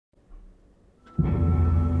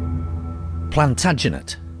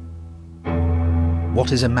Plantagenet.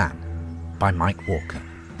 What is a Man? By Mike Walker.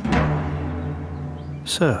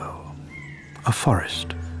 So, a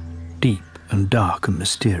forest, deep and dark and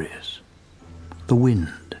mysterious. The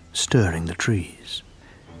wind stirring the trees.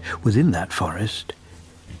 Within that forest,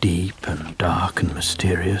 deep and dark and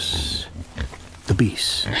mysterious, the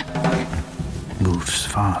beast moves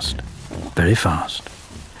fast, very fast,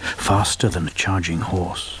 faster than a charging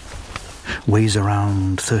horse. Weighs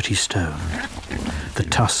around 30 stone. The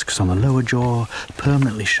tusks on the lower jaw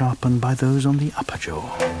permanently sharpened by those on the upper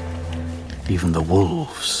jaw. Even the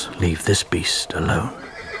wolves leave this beast alone.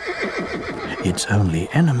 Its only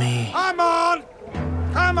enemy... Come on!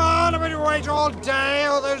 Come on! I've been to wait all day.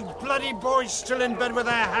 All those bloody boys still in bed with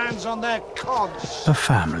their hands on their cods. A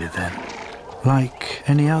family, then. Like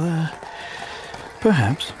any other,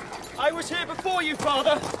 perhaps. I was here before you,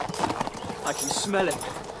 Father. I can smell him.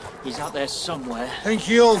 He's out there somewhere. Think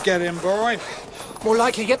you'll get him, boy? More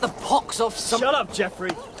likely get the pox off some... Shut up,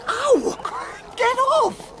 Geoffrey. Ow! Get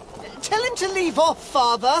off! Tell him to leave off,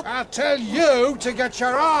 Father. I'll tell you to get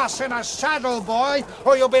your ass in a saddle, boy,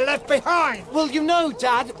 or you'll be left behind. Well, you know,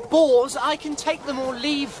 Dad, boars, I can take them or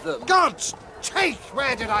leave them. God's take!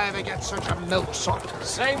 Where did I ever get such a milksop?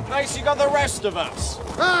 Same place you got the rest of us.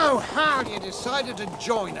 Oh, how you decided to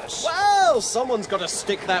join us? Well, someone's got to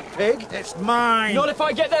stick that pig. It's mine. Not if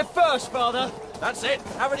I get there first, Father. That's it.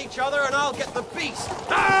 Have at each other and I'll get the beast.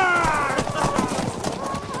 Ah!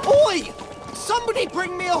 Oi! Somebody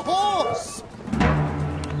bring me a horse!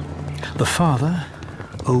 The father,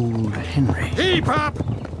 old Henry. Keep up!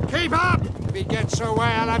 Keep up! If he gets away,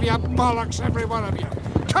 I'll have you bollocks, every one of you.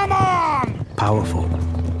 Come on! Powerful,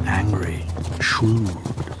 angry, shrewd,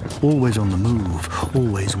 always on the move,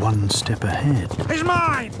 always one step ahead. He's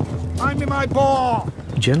mine! Find me my ball!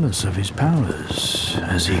 Jealous of his powers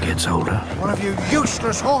as he gets older. One of you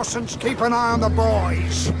useless horsens keep an eye on the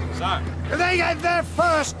boys. So? If they get there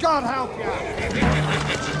first, God help you!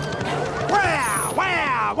 Where?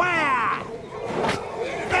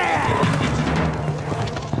 There!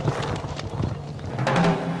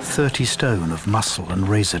 30 stone of muscle and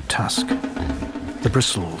razored tusk. The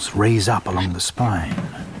bristles raise up along the spine.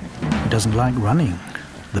 It doesn't like running,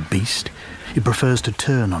 the beast. It prefers to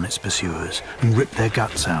turn on its pursuers and rip their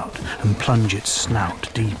guts out and plunge its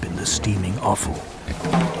snout deep in the steaming offal.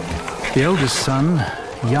 The eldest son,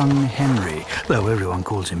 young Henry, though everyone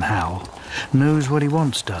calls him Hal, knows what he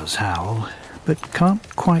wants, does Hal, but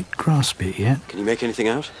can't quite grasp it yet. Can you make anything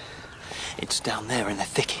out? It's down there in the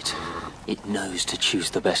thicket. It knows to choose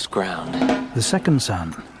the best ground. The second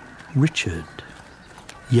son, Richard.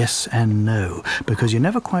 Yes and no, because you're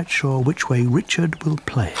never quite sure which way Richard will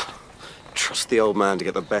play it. Trust the old man to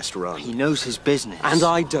get the best run. He knows his business. And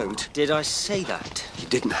I don't. Did I say that? You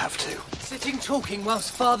didn't have to. Sitting talking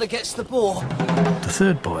whilst Father gets the boar. The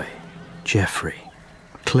third boy, Geoffrey.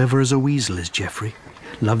 Clever as a weasel is Geoffrey.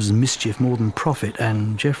 Loves mischief more than profit,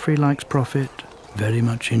 and Geoffrey likes profit very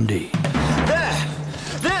much indeed.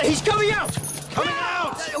 There, he's coming out! Coming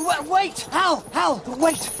out! Wait, Hal,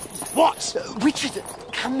 wait. What? Richard,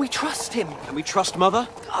 can we trust him? Can we trust Mother?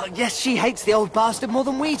 Yes, she hates the old bastard more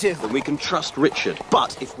than we do. Then we can trust Richard.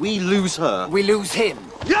 But if we lose her... We lose him.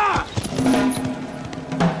 Yeah!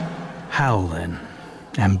 Hal, then.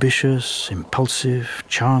 Ambitious, impulsive,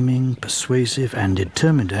 charming, persuasive, and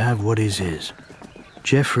determined to have what is his.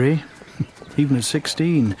 Geoffrey, even at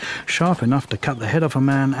 16, sharp enough to cut the head off a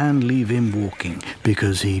man and leave him walking,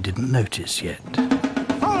 because he didn't notice yet.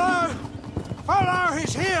 Follow!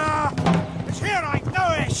 He's here! He's here, I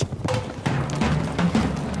know it!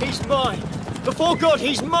 He's mine! Before God,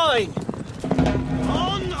 he's mine!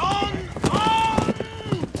 On!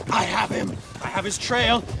 I have him! I have his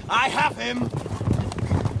trail! I have him!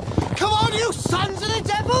 Come on, you sons of the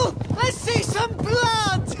devil! Let's see some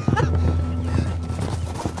blood!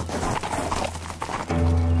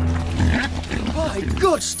 My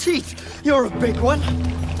God's teeth! You're a big one!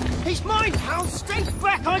 He's mine, Hal! Stay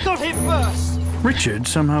back! I got him first! Richard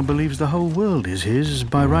somehow believes the whole world is his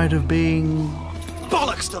by right of being...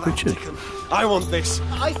 Bollocks to that, Richard. Dickon! I want this!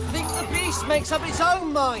 I think the beast makes up its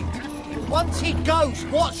own mind. Once he goes,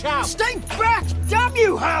 watch out! Stay back! Damn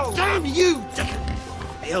you, Hal! Damn you, Dickon!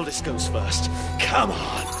 The eldest goes first. Come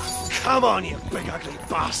on, you big ugly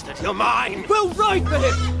bastard! You're mine! We'll ride for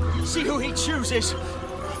him! See who he chooses!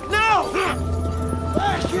 Now!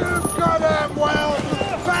 Back you've got him, well!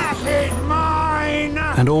 Back is mine!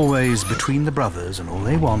 And always between the brothers and all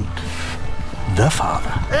they want, the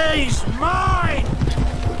father. He's mine!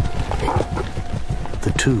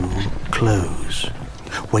 The two close.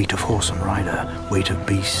 Weight of horse and rider, weight of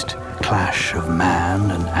beast, clash of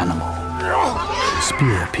man and animal.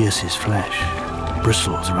 spear pierces flesh,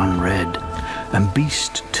 bristles run red, and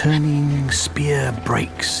beast turning, spear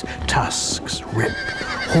breaks, tusks rip,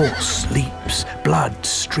 horse leaps, blood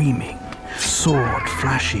streaming, sword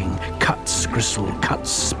flashing, cuts gristle, cuts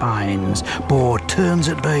spines, boar turns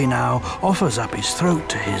at bay now, offers up his throat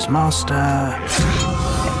to his master.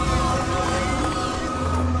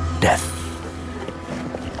 Death.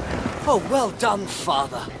 Oh, well done,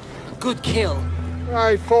 father. Good kill.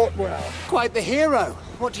 I fought well. Quite the hero.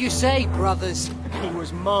 What do you say, brothers? He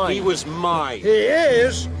was mine. He was mine. He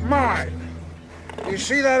is mine. You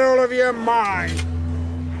see that, all of you? Mine.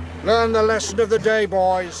 Learn the lesson of the day,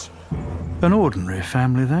 boys. An ordinary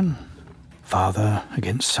family, then. Father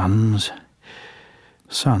against sons.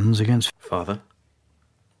 Sons against... Father?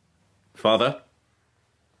 Father?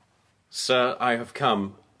 Sir, I have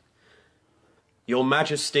come. Your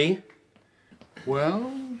Majesty?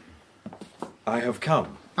 Well? I have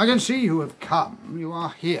come. I can see you have come. You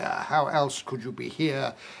are here. How else could you be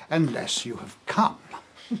here unless you have come?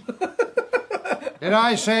 Did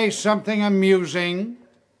I say something amusing?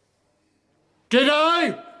 Did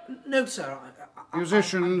I? No, sir.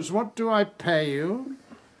 Musicians, what do I pay you?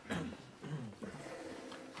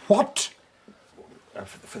 What?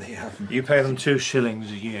 For the you pay them 2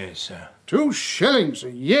 shillings a year, sir. 2 shillings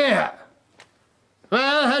a year?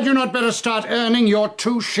 Well, had you not better start earning your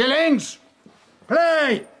 2 shillings?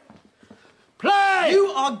 Play! Play! You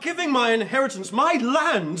are giving my inheritance, my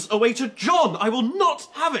lands, away to John. I will not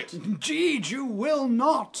have it. Indeed, you will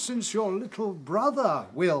not, since your little brother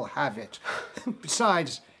will have it.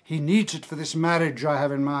 Besides, he needs it for this marriage I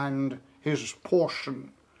have in mind, his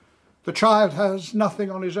portion. The child has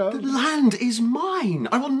nothing on his own. The land is mine.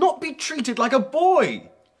 I will not be treated like a boy.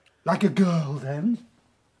 Like a girl, then?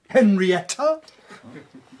 Henrietta?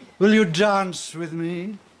 Will you dance with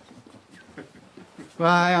me?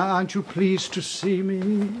 Why, aren't you pleased to see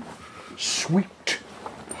me? Sweet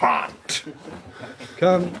heart.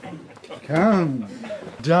 Come, come,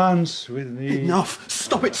 dance with me. Enough!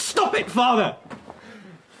 Stop it, father!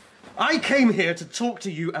 I came here to talk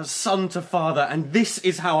to you as son to father, and this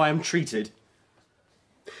is how I am treated.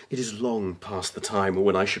 It is long past the time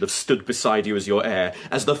when I should have stood beside you as your heir,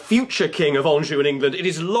 as the future king of Anjou in England. It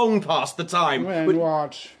is long past the time. When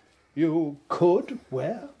what? You could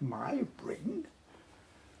wear my ring?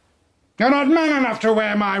 You're not man enough to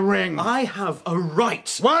wear my ring. I have a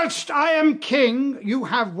right. Whilst I am king, you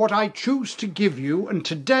have what I choose to give you, and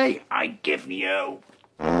today I give you.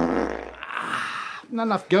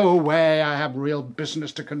 Enough, go away. I have real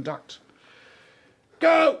business to conduct.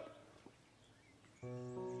 Go!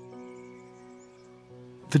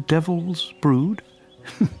 The Devil's Brood?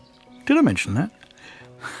 Did I mention that?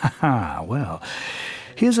 Ha well,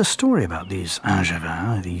 here's a story about these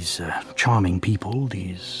Angevins, these charming people,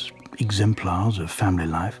 these exemplars of family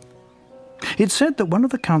life. It's said that one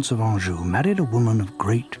of the Counts of Anjou married a woman of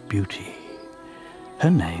great beauty. Her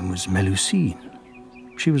name was Melusine.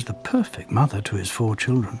 She was the perfect mother to his 4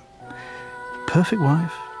 children. Perfect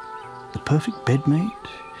wife, the perfect bedmate.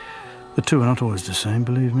 The two are not always the same,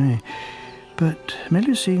 believe me. But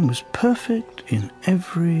Melusine was perfect in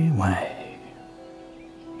every way.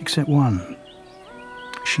 Except one.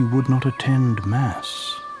 She would not attend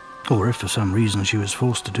Mass. Or if for some reason she was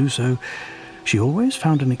forced to do so, she always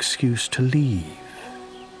found an excuse to leave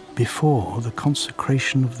before the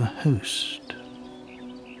consecration of the host.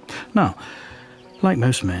 Now, like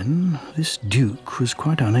most men, this Duke was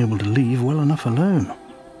quite unable to leave well enough alone.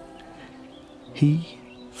 He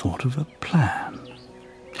thought of a plan.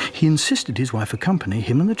 He insisted his wife accompany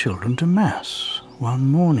him and the children to Mass one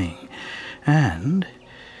morning, and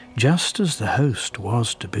just as the host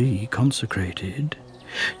was to be consecrated,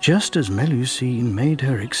 just as Melusine made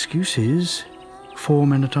her excuses, 4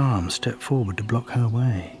 men-at-arms stepped forward to block her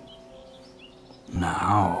way.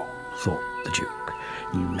 Now, thought the Duke,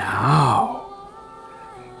 now.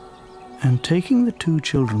 And taking the 2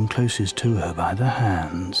 children closest to her by the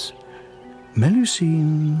hands,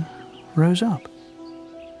 Melusine rose up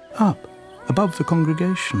above the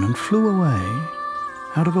congregation, and flew away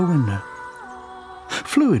out of a window.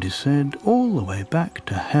 Flew, it is said, all the way back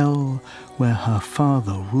to hell, where her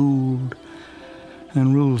father ruled,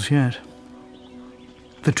 and rules yet.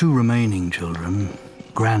 The 2 remaining children,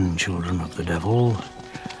 grandchildren of the devil,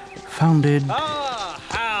 founded...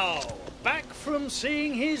 How? Back from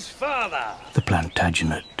seeing his father. The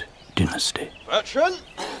Plantagenet dynasty. Bertrand!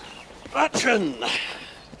 Bertrand!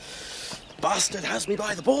 Bastard has me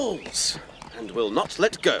by the balls, and will not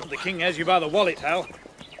let go. The king has you by the wallet, Hal.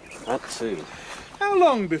 That too. How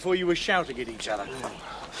long before you were shouting at each other?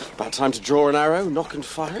 About time to draw an arrow, knock and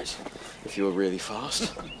fire it. If you were really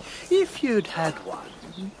fast. If you'd had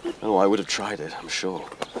one. Oh, I would have tried it, I'm sure.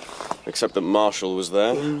 Except that Marshall was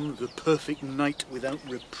there. Oh, the perfect knight without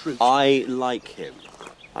reproach. I like him.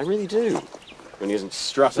 I really do. When he isn't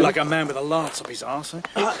strutting. Like a man with a lance up his arse,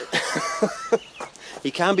 eh? He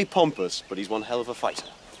can be pompous, but he's one hell of a fighter.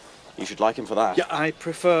 You should like him for that. Yeah, I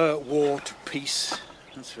prefer war to peace,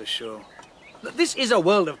 that's for sure. This is a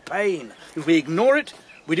world of pain. If we ignore it,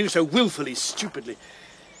 we do so willfully, stupidly.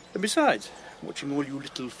 And besides, watching all you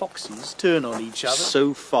little foxes turn on each other...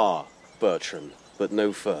 So far, Bertram, but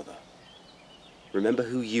no further. Remember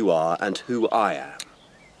who you are and who I am.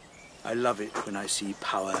 I love it when I see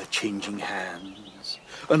power changing hands.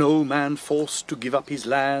 An old man forced to give up his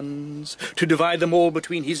lands, to divide them all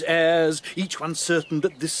between his heirs, each one certain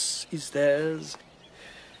that this is theirs.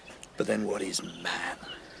 But then what is man?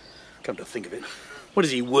 Come to think of it, what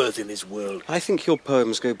is he worth in this world? I think your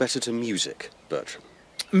poems go better to music, Bertram.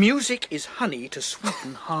 Music is honey to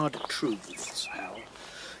sweeten hard truths, Hal.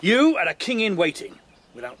 You are a king in waiting,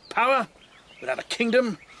 without power, without a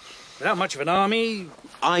kingdom, without much of an army.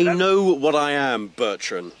 I know what I am,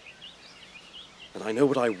 Bertrand. And I know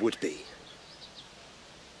what I would be.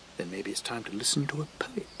 Then maybe it's time to listen to a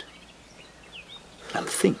poet. And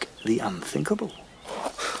think the unthinkable.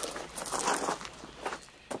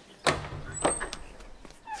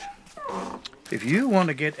 If you want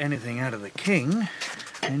to get anything out of the king,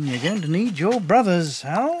 then you're going to need your brothers,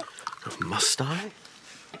 Hal. Must I?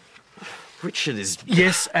 Richard is...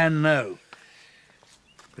 Yes and no.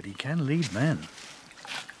 But he can lead men.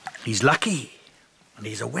 He's lucky, and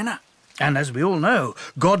he's a winner. And as we all know,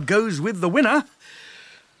 God goes with the winner.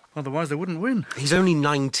 Otherwise they wouldn't win. He's only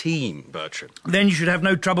 19, Bertram. Then you should have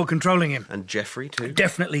no trouble controlling him. And Geoffrey, too?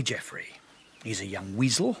 Definitely Geoffrey. He's a young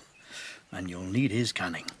weasel, and you'll need his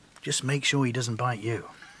cunning. Just make sure he doesn't bite you.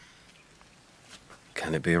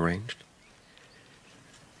 Can it be arranged?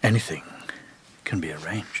 Anything can be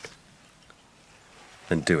arranged.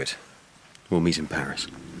 Then do it. We'll meet in Paris.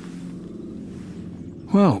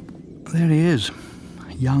 Well, there he is.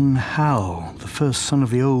 Young Hal, the first son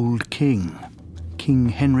of the old king. King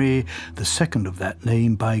Henry II of that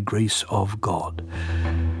name by grace of God.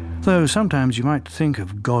 Though sometimes you might think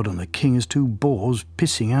of God and the king as two boars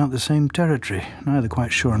pissing out the same territory, neither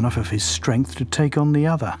quite sure enough of his strength to take on the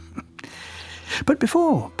other. But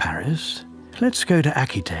before Paris, let's go to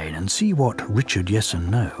Aquitaine and see what Richard Yes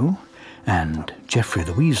and No and Geoffrey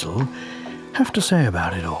the Weasel have to say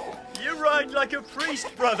about it all. You ride like a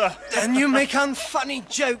priest, brother. And you make unfunny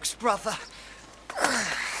jokes, brother.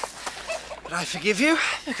 But I forgive you,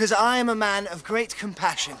 because I am a man of great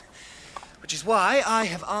compassion. Which is why I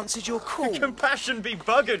have answered your call. Compassion be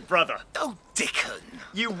buggered, brother. Oh, Dickon.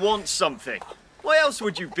 You want something. Why else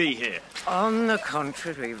would you be here? On the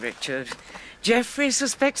contrary, Richard. Geoffrey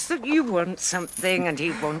suspects that you want something, and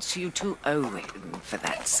he wants you to owe him for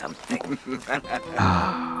that something.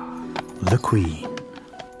 The Queen,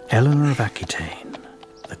 Eleanor of Aquitaine,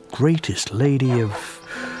 the greatest lady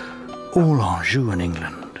of all Anjou in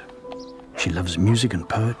England. She loves music and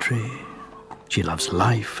poetry. She loves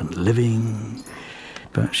life and living.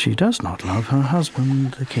 But she does not love her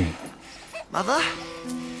husband, the king. Mother,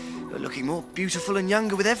 you're looking more beautiful and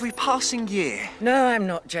younger with every passing year. No, I'm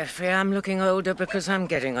not, Geoffrey. I'm looking older because I'm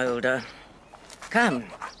getting older. Come,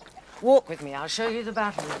 walk with me. I'll show you the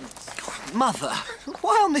battlements. Mother,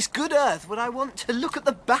 why on this good earth would I want to look at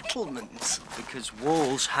the battlements? Because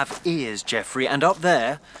walls have ears, Geoffrey, and up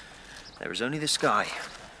there is only the sky.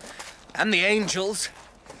 And the angels.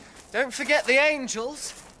 Don't forget the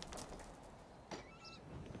angels.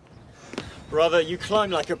 Brother, you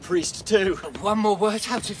climb like a priest too. One more word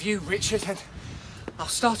out of you, Richard, and I'll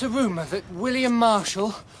start a rumour that William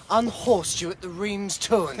Marshall unhorsed you at the Reims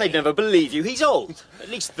tourney. They'd never believe you. He's old. At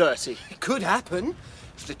least 30. It could happen,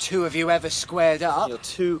 if the two of you ever squared up. You're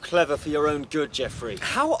too clever for your own good, Geoffrey.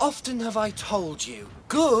 How often have I told you?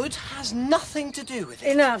 Good has nothing to do with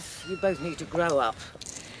it. Enough. You both need to grow up.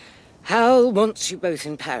 Hal wants you both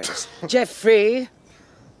in Paris. Geoffrey,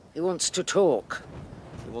 he wants to talk.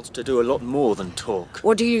 He wants to do a lot more than talk.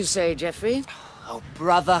 What do you say, Geoffrey? Oh,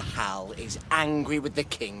 Brother Hal is angry with the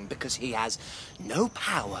king because he has no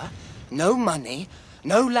power, no money,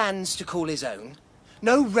 no lands to call his own,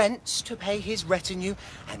 no rents to pay his retinue,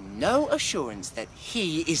 and no assurance that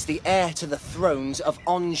he is the heir to the thrones of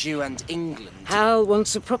Anjou and England. Hal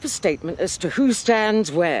wants a proper statement as to who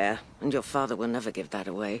stands where, and your father will never give that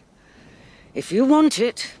away. If you want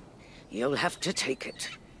it, you'll have to take it.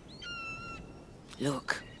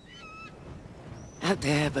 Look. Out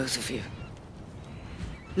there, both of you.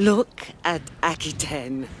 Look at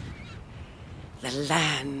Aquitaine. The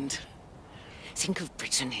land. Think of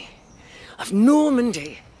Brittany. of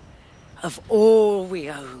Normandy, of all we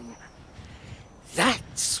own.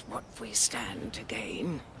 That's what we stand to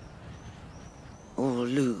gain. Or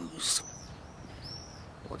lose.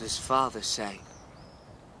 What does Father say?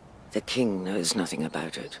 The king knows nothing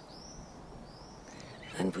about it.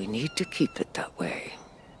 And we need to keep it that way.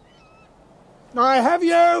 I have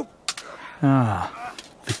you! Ah,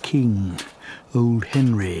 the king, old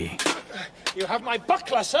Henry, You have my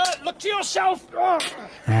buckler, sir. Look to yourself.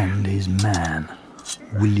 and his man,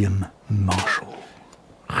 William Marshall.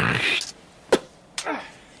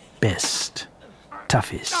 Best,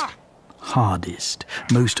 toughest, hardest,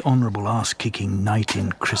 most honourable arse-kicking knight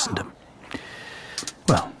in Christendom.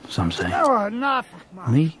 Well, some say. Oh, enough!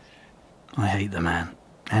 Me? I hate the man,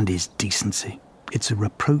 and his decency. It's a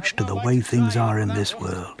reproach to the way things are in this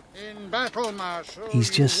world. In battle, Marshal, He's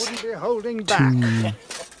just you wouldn't be holding back.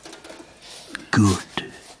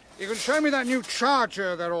 Good. You can show me that new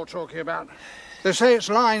charger they're all talking about. They say its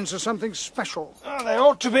lines are something special. Oh, they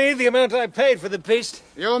ought to be, the amount I paid for the beast.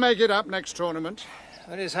 You'll make it up next tournament.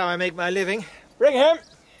 That is how I make my living. Bring him.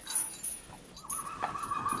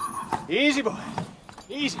 Easy, boy.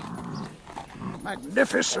 Easy.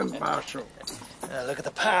 Magnificent, Marshal. Look at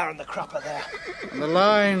the power and the cropper there. And the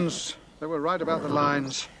lines. They were right about the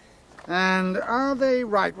lines. And are they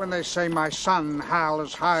right when they say my son, Hal,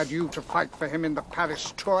 has hired you to fight for him in the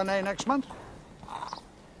Paris tournée next month?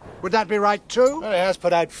 Would that be right, too? Well, he has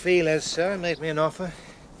put out feelers, sir, and made me an offer.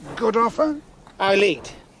 Good offer? I lead.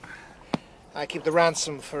 I keep the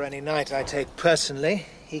ransom for any knight I take personally.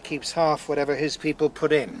 He keeps half whatever his people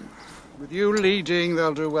put in. With you leading,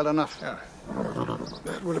 they'll do well enough. Oh.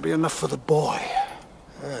 But will it be enough for the boy?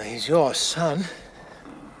 Oh, he's your son.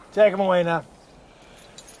 Take him away now.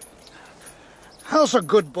 Hal's a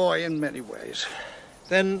good boy in many ways.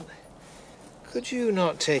 Then, could you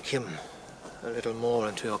not take him a little more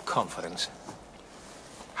into your confidence?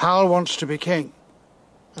 Hal wants to be king.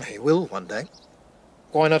 He will one day.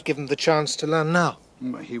 Why not give him the chance to learn now?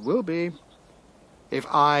 He will be, if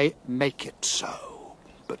I make it so.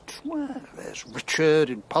 But, well, there's Richard,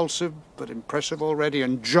 impulsive but impressive already,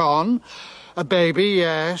 and John, a baby,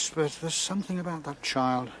 yes, but there's something about that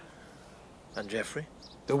child. And Geoffrey?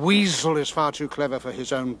 The weasel is far too clever for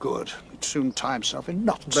his own good. He'd soon tie himself in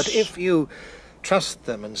knots. But if you trust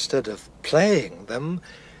them instead of playing them,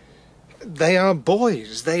 they are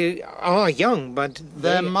boys. They are young, but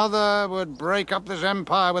their mother would break up this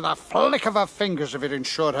empire with a flick of her fingers if it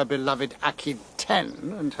ensured her beloved Akid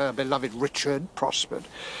 10 and her beloved Richard prospered.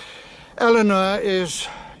 Eleanor is,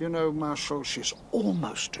 you know, Marshal, she's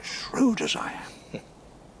almost as shrewd as I am.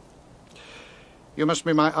 You must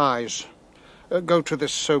be my eyes. Go to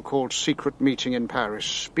this so-called secret meeting in Paris.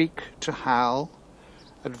 Speak to Hal.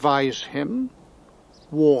 Advise him.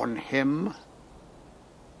 Warn him.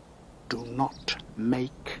 Do not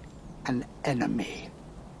make an enemy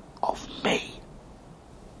of me.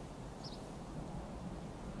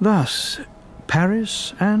 Thus,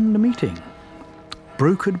 Paris and a meeting,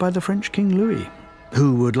 brokered by the French King Louis,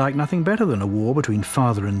 who would like nothing better than a war between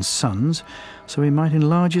father and sons, so he might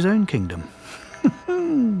enlarge his own kingdom.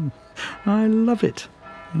 I love it.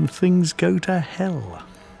 And things go to hell.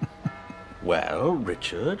 Well,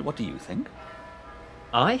 Richard, what do you think?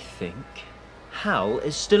 I think Hal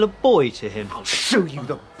is still a boy to him. I'll show you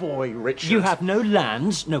the boy, Richard. You have no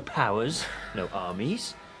lands, no powers, no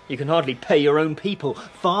armies. You can hardly pay your own people.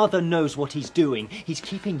 Father knows what he's doing. He's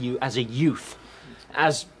keeping you as a youth.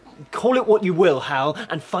 As, call it what you will, Hal,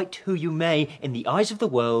 and fight who you may, in the eyes of the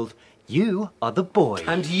world, you are the boy.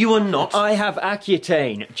 And you are not. I have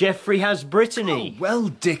Aquitaine. Geoffrey has Brittany. Oh, well,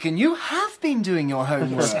 Dickon, you have been doing your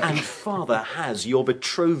homework. And father has your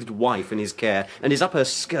betrothed wife in his care and is up her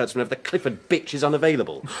skirts whenever the Clifford bitch is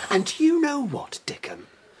unavailable. And you know what, Dickon?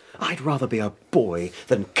 I'd rather be a boy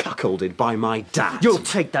than cuckolded by my dad. You'll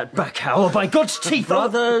take that back, Hal, or by God's teeth.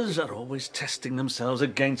 Brothers are always testing themselves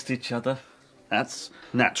against each other. That's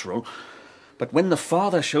natural. But when the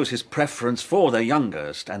father shows his preference for the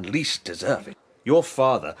youngest and least deserving, your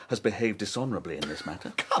father has behaved dishonourably in this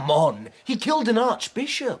matter. Come on, he killed an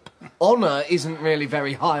archbishop. Honour isn't really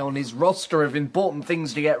very high on his roster of important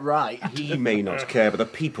things to get right. He may not care, but the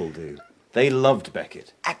people do. They loved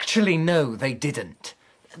Becket. Actually, no, they didn't.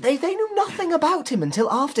 They knew nothing about him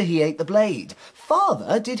until after he ate the blade.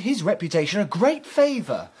 Father did his reputation a great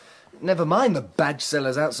favour. Never mind the badge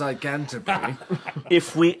sellers outside Canterbury.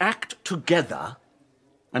 If we act together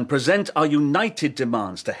and present our united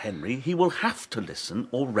demands to Henry, he will have to listen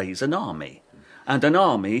or raise an army. And an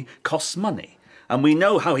army costs money, and we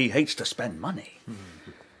know how he hates to spend money.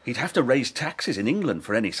 He'd have to raise taxes in England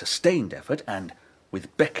for any sustained effort, and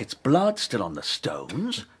With Beckett's blood still on the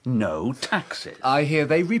stones, no taxes. I hear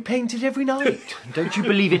they repaint it every night. Don't you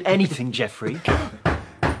believe in anything, Geoffrey?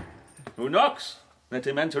 Who knocks? Let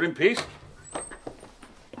him enter in peace.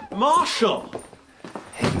 Marshal!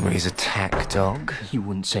 Henry's attack dog. You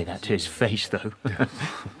wouldn't say that to his face, though.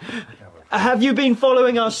 Have you been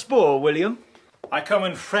following our spoor, William? I come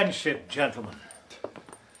in friendship, gentlemen.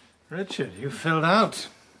 Richard, you filled out.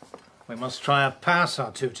 We must try a pass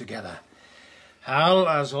or two together. Hal,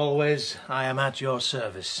 as always, I am at your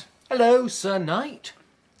service. Hello, Sir Knight.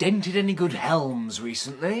 Dented any good helms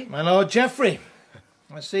recently? My Lord Geoffrey,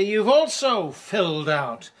 I see you've also filled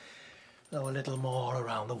out, though a little more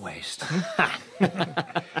around the waist.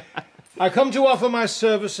 I come to offer my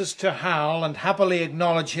services to Hal and happily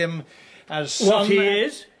acknowledge him as son... What he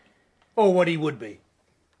is? Or what he would be.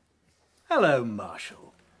 Hello,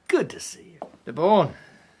 Marshal. Good to see you. De Bourne,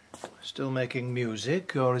 still making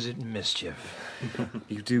music, or is it mischief?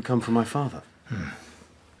 You do come from my father.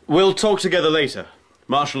 We'll talk together later.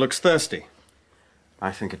 Marshal looks thirsty.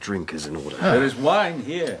 I think a drink is in order. There is wine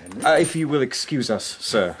here. If you will excuse us,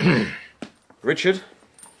 sir. Richard,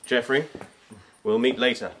 Geoffrey, we'll meet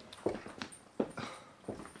later.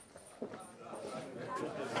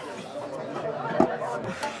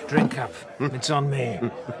 Drink up. It's on me.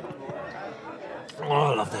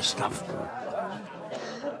 All of this stuff.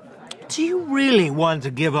 Do you really want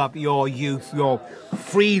to give up your youth, your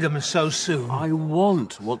freedom so soon? I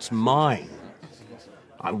want what's mine.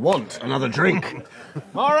 I want another drink.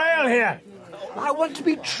 More ale here. I want to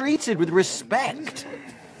be treated with respect.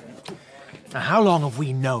 Now, how long have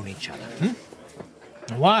we known each other?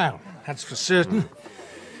 A while, that's for certain.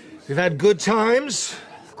 We've had good times,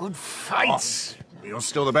 good fights. Oh, you're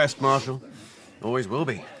still the best, Marshal. Always will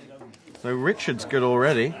be. Though Richard's good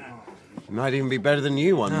already. He might even be better than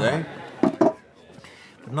you one day.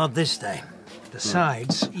 But not this day.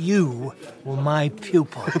 Besides, you were my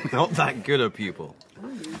pupil. Not that good a pupil.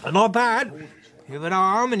 But not bad. You've an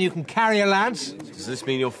arm and you can carry a lance. Does this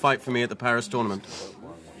mean you'll fight for me at the Paris tournament?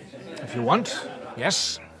 If you want,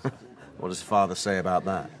 yes. What does Father say about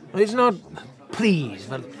that? Well, he's not pleased,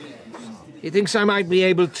 but he thinks I might be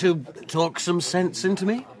able to... Talk some sense into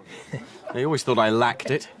me? I always thought I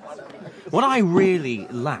lacked it. What I really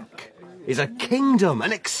lack is a kingdom,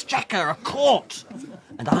 an exchequer, a court.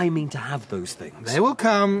 And I mean to have those things. They will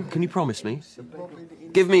come. Can you promise me?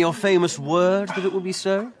 Give me your famous word that it will be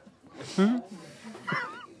so? Do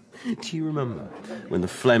you remember when the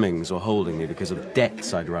Flemings were holding me because of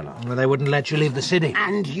debts I'd run up? Well, they wouldn't let you leave the city.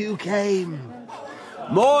 And you came.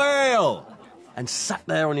 More ale! And sat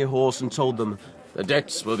there on your horse and told them, the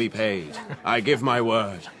debts will be paid. I give my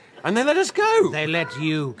word. And they let us go. They let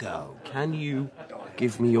you go. Can you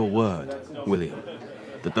give me your word, William,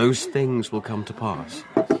 that those things will come to pass?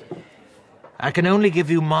 I can only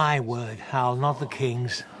give you my word, Hal, not the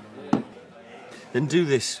king's. Then do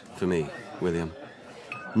this for me, William.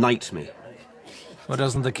 Knight me. Well,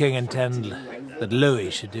 doesn't the king intend that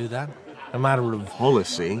Louis should do that? A matter of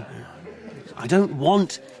policy. I don't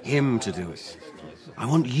want him to do it. I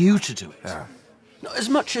want you to do it. Yeah. As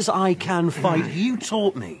much as I can fight, you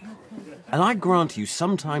taught me. And I grant you,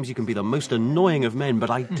 sometimes you can be the most annoying of men,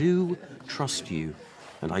 but I do trust you,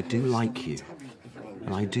 and I do like you,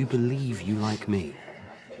 and I do believe you like me.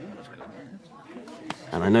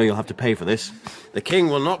 And I know you'll have to pay for this. The king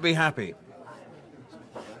will not be happy.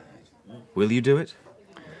 Will you do it?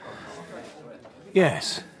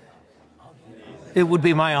 Yes. It would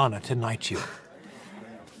be my honor to knight you.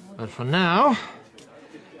 But for now,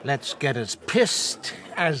 let's get as pissed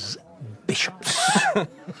as bishops. More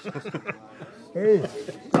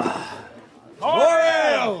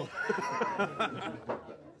ale!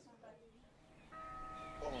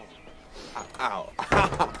 Ow.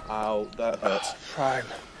 Ow, that hurts. Prime.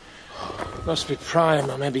 Must be prime,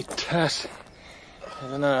 or maybe tert. I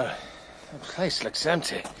don't know. The place looks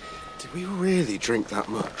empty. Did we really drink that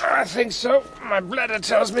much? I think so. My bladder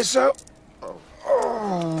tells me so.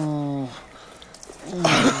 Oh.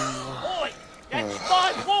 Oi! That's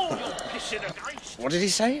my wall you're pissing against! What did he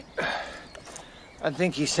say? I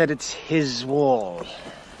think he said it's his wall.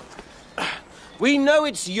 We know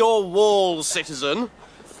it's your wall, citizen.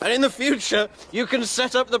 And in the future, you can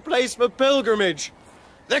set up the place for pilgrimage.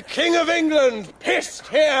 The King of England pissed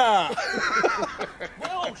here!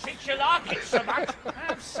 Well, since you like it so much,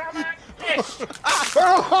 have some of this!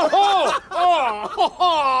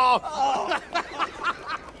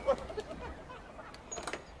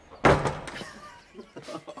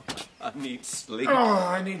 I need sleep.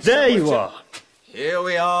 There you are. Here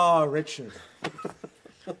we are, Richard.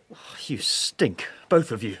 You stink.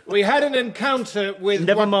 both of you. We had an encounter with...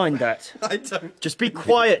 Never mind that. I don't... Just be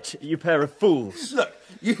quiet, you pair of fools. Look,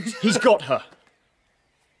 you... He's got her.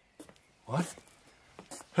 What?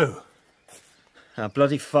 Who? Our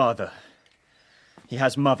bloody father. He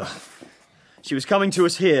has mother. She was coming to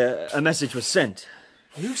us here. A message was sent.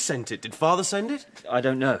 Who sent it? Did father send it? I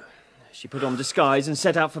don't know. She put on disguise and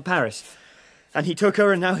set out for Paris. And he took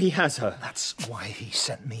her and now he has her. That's why he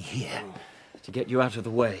sent me here. To get you out of the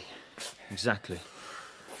way. Exactly.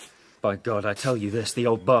 By God, I tell you this, the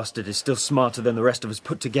old bastard is still smarter than the rest of us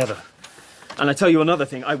put together. And I tell you another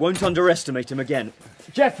thing, I won't underestimate him again.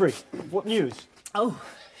 Geoffrey, what news? Oh,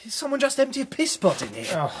 someone just emptied a piss pot in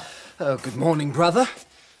here. Oh, good morning, brother.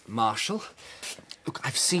 Marshal. Look,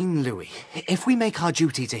 I've seen Louis. If we make our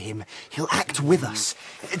duty to him, he'll act with us.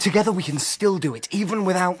 Together we can still do it, even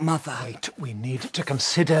without Mother. Wait, we need to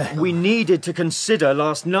consider... We needed to consider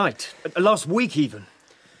last night. Last week, even.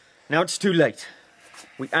 Now it's too late.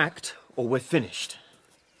 We act, or we're finished.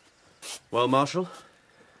 Well, Marshal,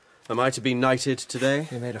 am I to be knighted today?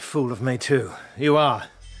 You made a fool of me, too. You are.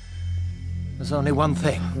 There's only one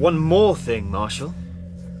thing. One more thing, Marshal.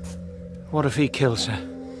 What if he kills her?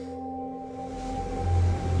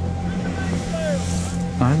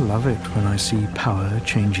 I love it when I see power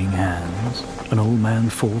changing hands, an old man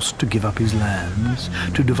forced to give up his lands,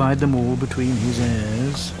 to divide them all between his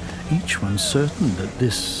heirs, each one certain that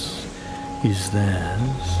this is theirs.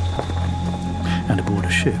 And aboard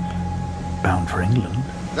a ship, bound for England.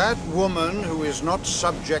 That woman who is not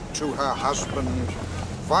subject to her husband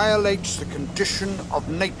violates the condition of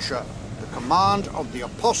nature, the command of the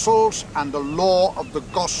apostles and the law of the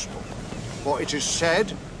gospel. For it is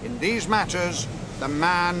said, in these matters, the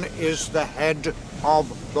man is the head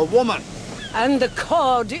of the woman. And the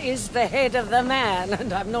cod is the head of the man,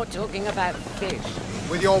 and I'm not talking about fish.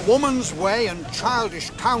 With your woman's way and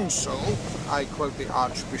childish counsel, I quote the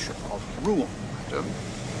Archbishop of Rouen, madam,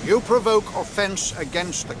 you provoke offence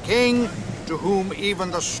against the king, to whom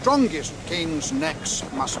even the strongest king's necks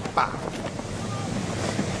must bow.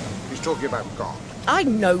 He's talking about God. I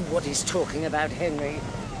know what he's talking about, Henry.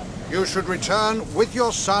 You should return with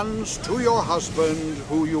your sons to your husband,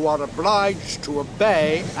 who you are obliged to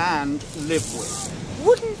obey and live with.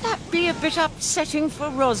 Wouldn't that be a bit upsetting for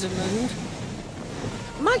Rosamond?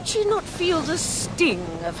 Might she not feel the sting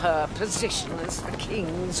of her position as the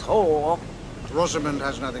king's whore? Rosamond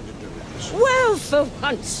has nothing to do with this. Well, for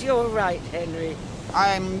once you're right, Henry.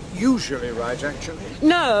 I'm usually right, actually.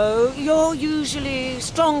 No, you're usually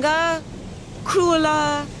stronger,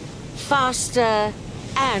 crueler, faster,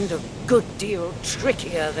 and a good deal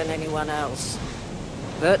trickier than anyone else.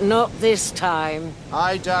 But not this time.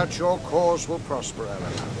 I doubt your cause will prosper,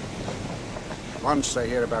 Eleanor. Once they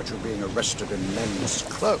hear about you being arrested in men's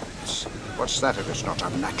clothes, what's that if it's not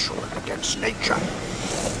unnatural and against nature?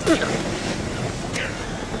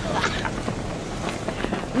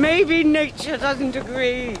 Maybe nature doesn't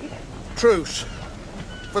agree. Truce.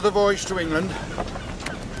 For the voyage to England.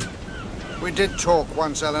 We did talk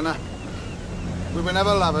once, Eleanor. We were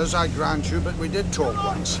never lovers, I grant you, but we did talk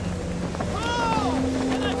once.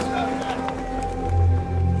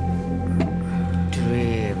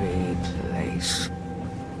 Dreary place.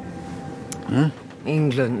 Huh?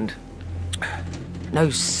 England. No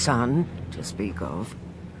sun to speak of.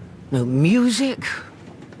 No music.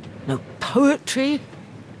 No poetry.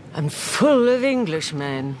 And full of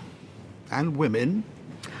Englishmen. And women.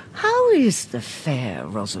 How is the fair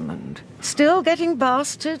Rosamond? Still getting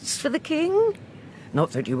bastards for the king?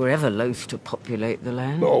 Not that you were ever loath to populate the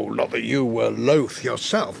land. Oh, not that you were loath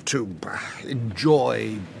yourself to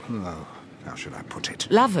enjoy... Oh, how should I put it?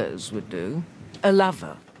 Lovers would do. A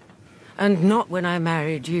lover. And not when I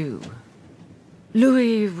married you.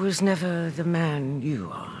 Louis was never the man you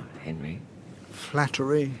are, Henry.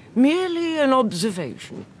 Flattery? Merely an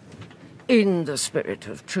observation. In the spirit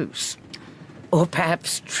of truce. Or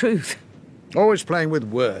perhaps truth. Always playing with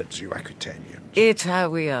words, you Aquitanians. It's how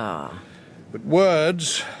we are. But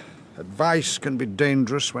words, advice can be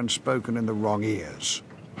dangerous when spoken in the wrong ears.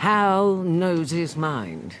 Hal knows his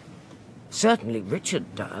mind. Certainly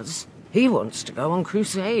Richard does. He wants to go on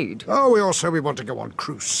crusade. Oh, we all say we want to go on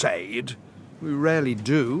crusade. We rarely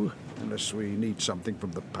do, unless we need something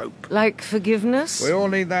from the Pope. Like forgiveness? We all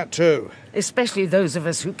need that too. Especially those of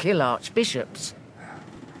us who kill archbishops.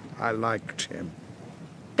 I liked him.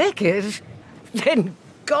 Beckett? Then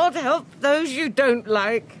God help those you don't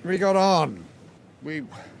like. We got on. We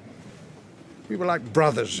were like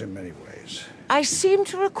brothers in many ways. I seem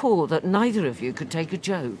to recall that neither of you could take a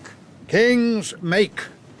joke. Kings make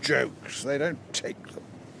jokes. They don't take them.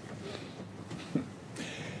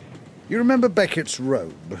 You remember Beckett's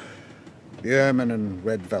robe? The ermine and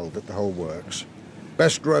red velvet, the whole works.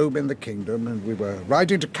 Best robe in the kingdom, and we were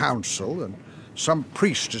riding to council, and some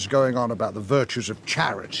priest is going on about the virtues of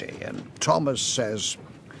charity, and Thomas says,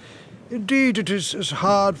 "Indeed, it is as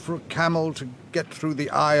hard for a camel to get through the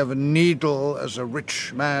eye of a needle as a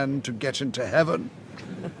rich man to get into heaven."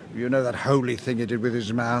 You know that holy thing he did with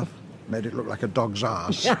his mouth? Made it look like a dog's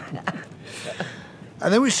arse.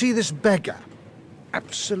 And then we see this beggar.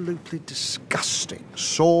 Absolutely disgusting.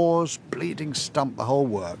 Sores, bleeding stump, the whole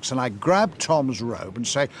works. And I grab Tom's robe and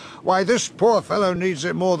say, "Why, this poor fellow needs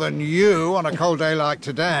it more than you on a cold day like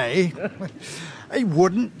today." He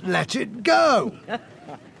wouldn't let it go.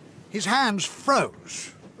 His hands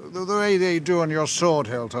froze. The way they do on your sword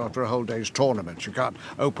hilt after a whole day's tournament. You can't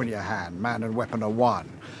open your hand. Man and weapon are one.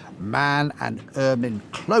 Man and ermine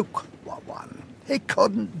cloak were one. He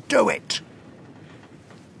couldn't do it.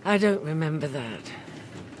 I don't remember that.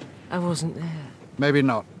 I wasn't there. Maybe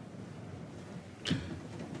not.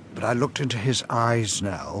 But I looked into his eyes,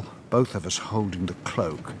 Nell, both of us holding the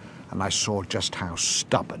cloak, and I saw just how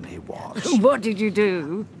stubborn he was. What did you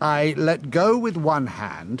do? I let go with one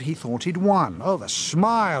hand. He thought he'd won. Oh, the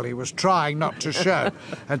smile he was trying not to show,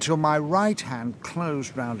 until my right hand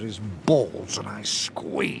closed round his balls and I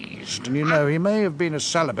squeezed. And you know, he may have been a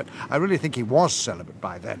celibate. I really think he was celibate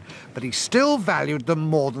by then. But he still valued them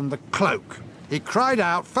more than the cloak. He cried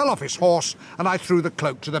out, fell off his horse, and I threw the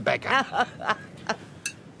cloak to the beggar.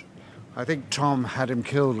 I think Tom had him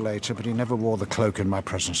killed later, but he never wore the cloak in my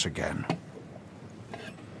presence again.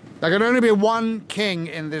 There can only be one king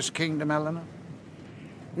in this kingdom, Eleanor.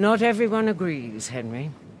 Not everyone agrees,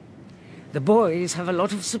 Henry. The boys have a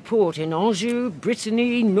lot of support in Anjou,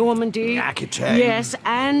 Brittany, Normandy... Aquitaine. Yes,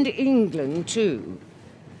 and England, too.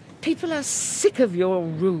 People are sick of your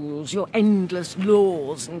rules, your endless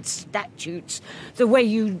laws and statutes, the way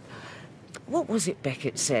you... What was it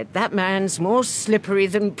Beckett said? That man's more slippery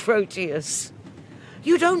than Proteus.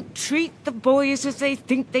 You don't treat the boys as they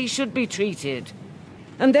think they should be treated.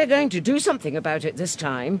 And they're going to do something about it this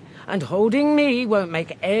time, and holding me won't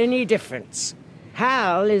make any difference.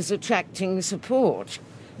 Hal is attracting support.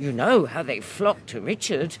 You know how they flock to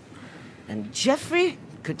Richard. And Geoffrey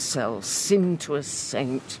could sell sin to a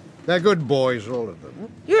saint. They're good boys, all of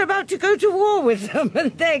them. You're about to go to war with them,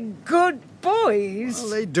 and they're good boys. Well,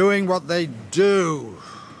 they're doing what they do.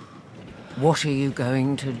 What are you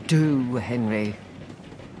going to do, Henry?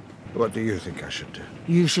 What do you think I should do?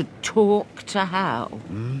 You should talk to Hal.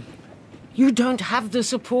 Hmm? You don't have the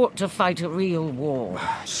support to fight a real war.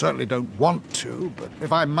 I certainly don't want to, but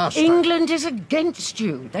if I must... England is against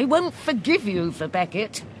you. They won't forgive you for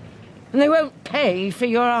Beckett. And they won't pay for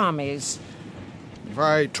your armies. If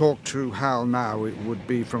I talked to Hal now, it would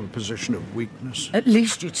be from a position of weakness. At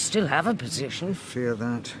least you'd still have a position. I fear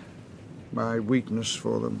that. My weakness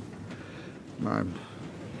for them. My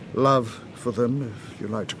love for them, if you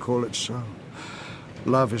like to call it so.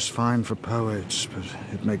 Love is fine for poets, but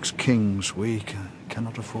it makes kings weak. I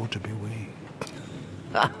cannot afford to be weak.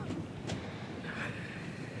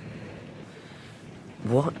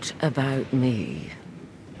 What about me?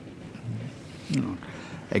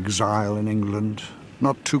 Exile in England.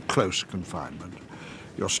 Not too close confinement.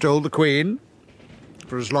 You're still the Queen,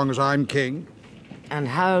 for as long as I'm king. And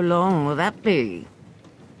how long will that be?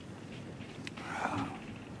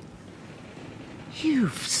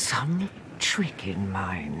 You've some trick in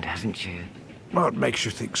mind, haven't you? What makes you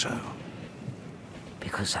think so?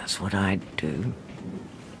 Because that's what I'd do.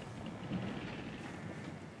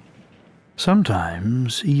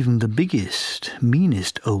 Sometimes even the biggest,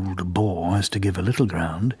 meanest old boar has to give a little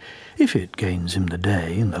ground, if it gains him the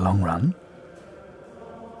day in the long run.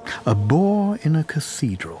 A boar in a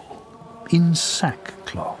cathedral, in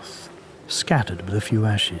sackcloth, scattered with a few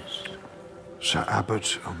ashes. Sir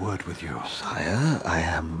Abbot, a word with you. Sire, I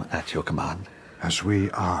am at your command. As we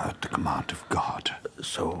are at the command of God.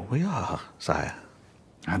 So we are, sire.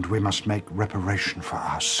 And we must make reparation for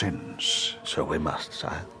our sins. So we must,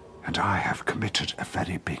 sire. And I have committed a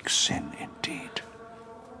very big sin indeed.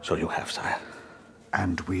 So you have, sire.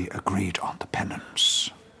 And we agreed on the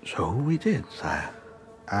penance. So we did, sire.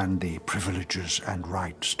 And the privileges and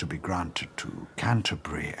rights to be granted to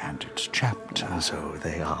Canterbury and its chapter. So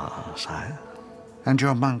they are, sire. And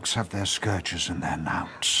your monks have their scourges and their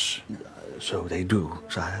knouts. So they do,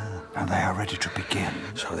 sire. And they are ready to begin.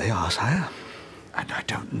 So they are, sire. And I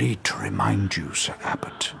don't need to remind you, Sir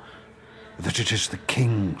Abbot, that it is the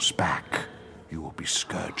king's back you will be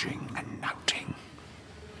scourging and knouting.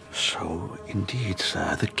 So, indeed,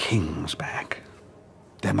 sir, the king's back.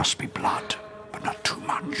 There must be blood, but not too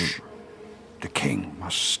much. The king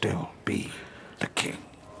must still be the king.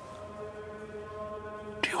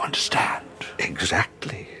 Do you understand?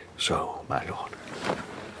 Exactly so, my lord.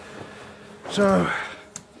 So,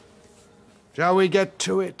 shall we get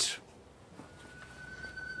to it?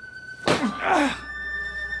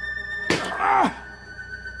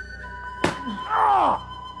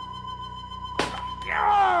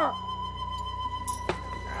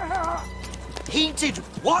 He did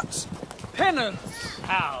what? Penance,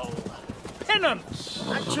 Hal. Penance.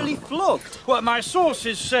 Actually flogged? Well, my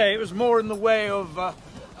sources say it was more in the way of a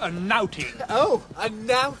knouting. Oh, a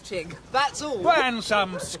knouting. That's all. And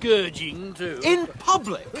some scourging, too. In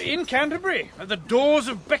public? In Canterbury, at the doors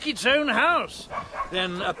of Becket's own house.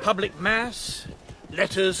 Then a public mass,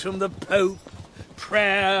 letters from the Pope,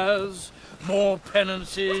 prayers, more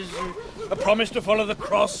penances, a promise to follow the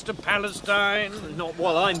cross to Palestine. Not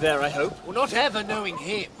while I'm there, I hope. Well, not ever knowing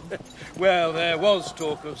him. Well, there was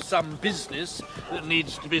talk of some business that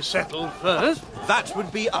needs to be settled first. That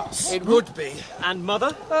would be us. It would be. And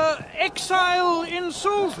Mother? Exile in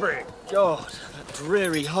Salisbury. God, that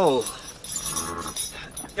dreary hole.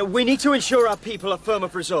 We need to ensure our people are firm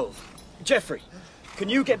of resolve. Geoffrey, can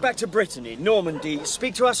you get back to Brittany, Normandy,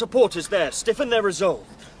 speak to our supporters there, stiffen their resolve?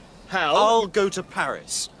 Hal? I'll go to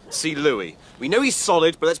Paris. See Louis. We know he's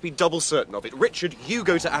solid, but let's be double certain of it. Richard, you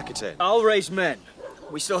go to Aquitaine. I'll raise men.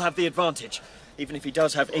 We still have the advantage, even if he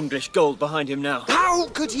does have English gold behind him now. How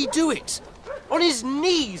could he do it? On his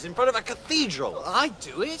knees in front of a cathedral. I'd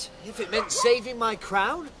do it, if it meant saving my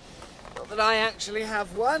crown. Not that I actually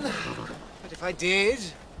have one, but if I did...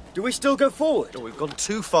 Do we still go forward? Oh, we've gone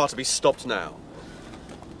too far to be stopped now.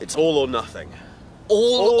 It's all or nothing.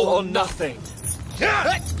 All or nothing.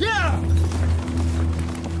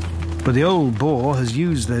 But the old boar has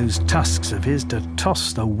used those tusks of his to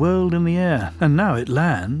toss the world in the air, and now it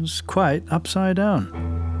lands quite upside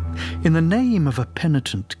down. In the name of a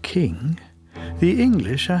penitent king, the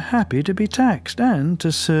English are happy to be taxed and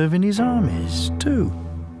to serve in his armies too.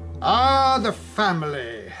 Ah, the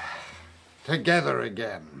family. Together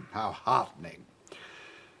again. How heartening.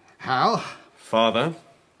 Hal? Father?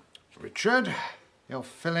 Richard? You're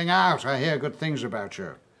filling out. I hear good things about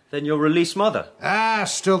you. Then you'll release Mother? Ah,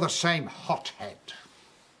 still the same hothead.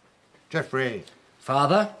 Geoffrey.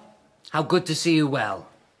 Father, how good to see you well.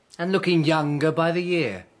 And looking younger by the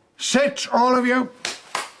year. Sit, all of you.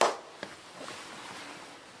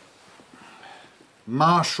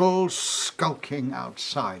 Marshall's skulking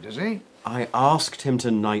outside, is he? I asked him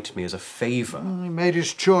to knight me as a favour. He made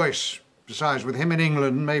his choice. Besides, with him in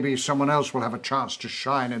England, maybe someone else will have a chance to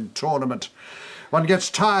shine in tournament. One gets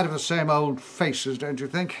tired of the same old faces, don't you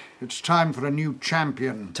think? It's time for a new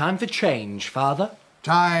champion. Time for change, Father.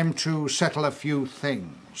 Time to settle a few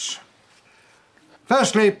things.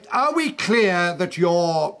 Firstly, are we clear that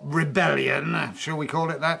your rebellion, shall we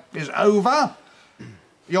call it that, is over?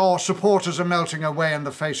 Your supporters are melting away in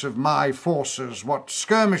the face of my forces. What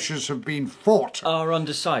skirmishes have been fought are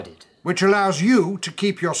undecided. Which allows you to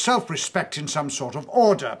keep your self-respect in some sort of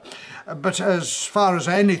order. But as far as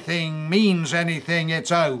anything means anything,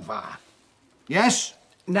 it's over. Yes?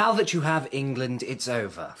 Now that you have England, it's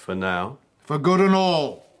over. For now. For good and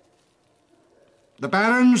all. The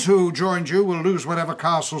barons who joined you will lose whatever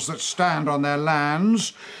castles that stand on their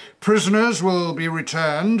lands. Prisoners will be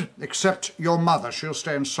returned, except your mother. She'll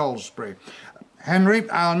stay in Salisbury. Henry,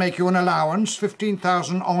 I'll make you an allowance,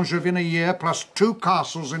 15,000 Angevin a year, plus 2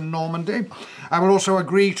 castles in Normandy. I will also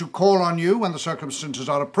agree to call on you, when the circumstances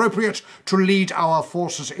are appropriate, to lead our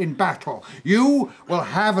forces in battle. You will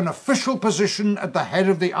have an official position at the head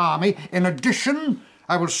of the army. In addition,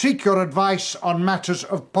 I will seek your advice on matters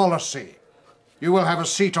of policy. You will have a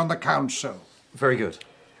seat on the council. Very good.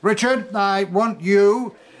 Richard, I want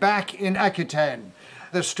you back in Aquitaine.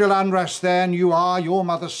 There's still unrest there, and you are your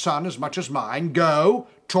mother's son as much as mine. Go,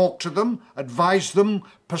 talk to them, advise them,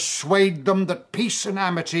 persuade them that peace and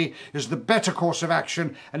amity is the better course of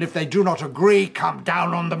action, and if they do not agree, come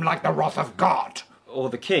down on them like the wrath of God. Or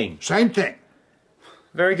the king. Same thing.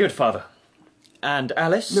 Very good, Father. And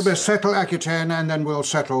Alice? We'll settle Aquitaine, and then we'll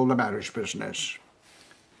settle the marriage business.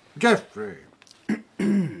 Geoffrey.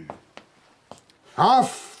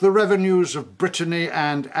 Half the revenues of Brittany,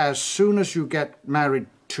 and as soon as you get married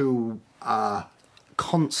to,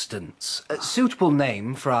 Constance. A suitable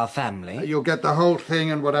name for our family. You'll get the whole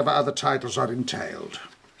thing and whatever other titles are entailed.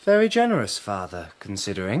 Very generous, Father,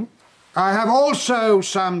 considering. I have also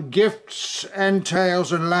some gifts,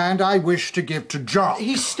 entails and land I wish to give to John.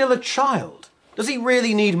 He's still a child. Does he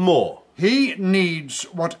really need more? He needs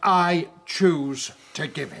what I choose to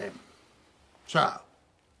give him. So,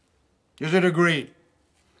 is it agreed?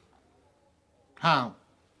 How?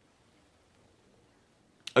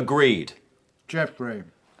 Agreed. Geoffrey.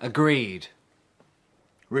 Agreed.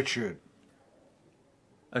 Richard.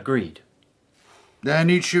 Agreed. Then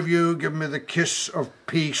each of you give me the kiss of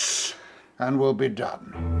peace, and we'll be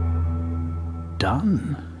done.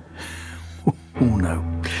 Done? Oh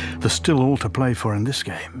no, there's still all to play for in this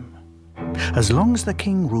game. As long as the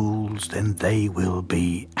king rules, then they will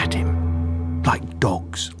be at him, like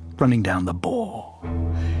dogs running down the boar.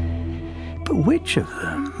 But which of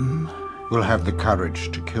them will have the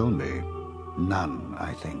courage to kill me? None,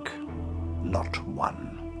 I think. Not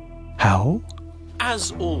one. Hal?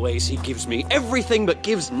 As always, he gives me everything but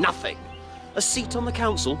gives nothing. A seat on the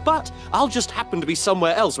council, but I'll just happen to be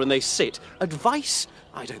somewhere else when they sit. Advice?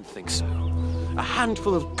 I don't think so. A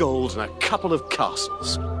handful of gold and a couple of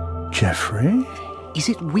castles. Geoffrey? Is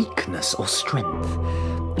it weakness or strength?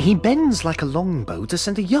 He bends like a longbow to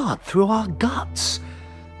send a yard through our guts.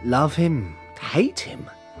 Love him, hate him,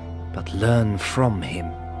 but learn from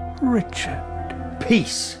him. Richard.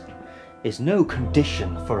 Peace is no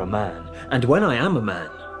condition for a man, and when I am a man,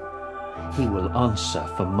 he will answer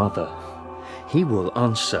for mother. He will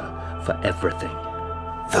answer for everything.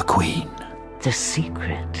 The Queen. The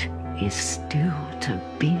secret is still to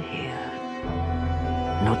be here.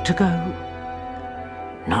 Not to go,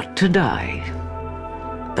 not to die,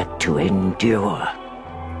 but to endure.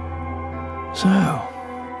 So,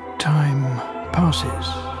 time passes.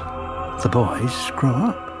 The boys grow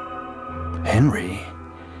up. Henry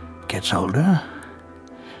gets older.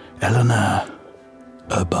 Eleanor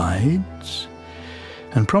abides.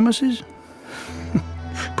 And promises?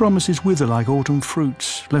 Promises wither like autumn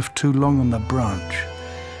fruits left too long on the branch.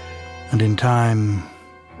 And in time,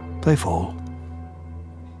 they fall.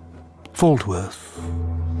 Faultworth.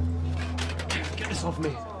 Get this off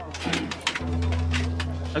me.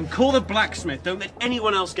 And call the blacksmith. Don't let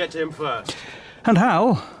anyone else get to him first. And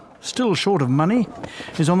Hal, still short of money,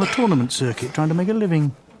 is on the tournament circuit trying to make a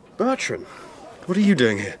living. Bertrand, what are you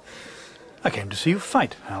doing here? I came to see you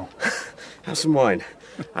fight, Hal. Have some wine.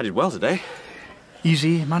 I did well today.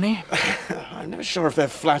 Easy money? I'm never sure if they're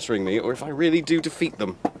flattering me or if I really do defeat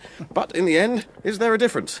them. But in the end, is there a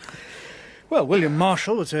difference? Well, William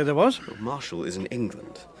Marshall would say there was. Well, Marshall is in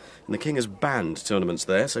England, and the king has banned tournaments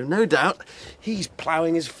there, so no doubt he's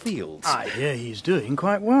ploughing his fields. I hear he's doing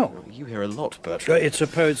quite well. You hear a lot, Bertrand. It's a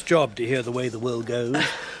poet's job to hear the way the world goes,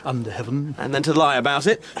 under heaven. And then to lie about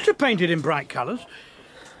it. To paint it in bright colours.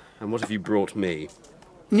 And what have you brought me?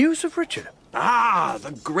 News of Richard. Ah,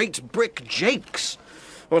 the great brick Jakes.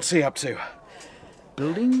 What's he up to?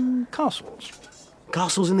 Building castles.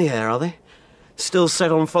 Castles in the air, are they? Still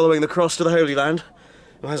set on following the cross to the Holy Land?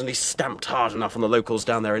 Or hasn't he stamped hard enough on the locals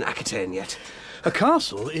down there in Aquitaine yet? A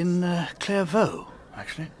castle in Clairvaux,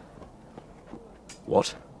 actually.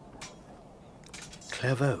 What?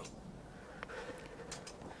 Clairvaux.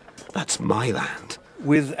 That's my land.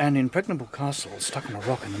 With an impregnable castle stuck on a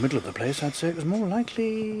rock in the middle of the place, I'd say it was more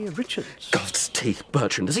likely Richard's. God's teeth,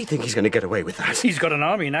 Bertrand, does he think he's going to get away with that? He's got an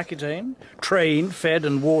army in Aquitaine, trained, fed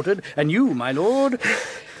and watered, and you, my lord,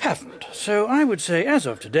 haven't. So I would say, as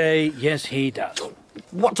of today, yes, he does.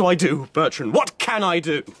 What do I do, Bertrand? What can I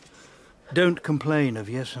do? Don't complain of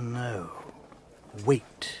yes and no.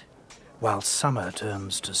 Wait while summer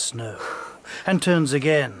turns to snow, and turns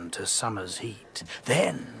again to summer's heat.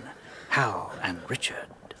 Then Hal and Richard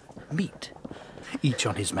meet, each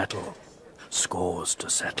on his mettle, scores to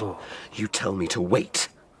settle. You tell me to wait.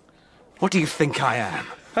 What do you think I am?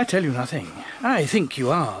 I tell you nothing. I think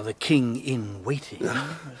you are the king in waiting,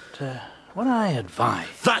 but what I advise...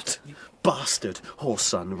 That bastard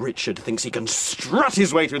horse-son Richard thinks he can strut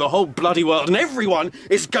his way through the whole bloody world and everyone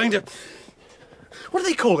is going to... What do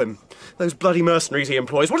they call him? Those bloody mercenaries he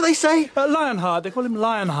employs. What do they say? Lionheart. They call him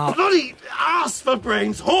Lionheart. Bloody ass for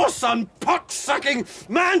brains, horse-son, pot-sucking,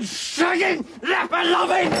 man-shagging,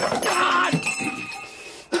 leper-loving... God!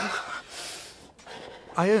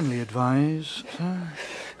 I only advise, sir.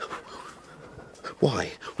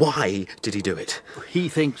 Why? Why did he do it? He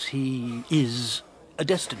thinks he is a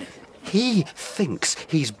destiny. He thinks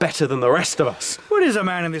he's better than the rest of us. What is a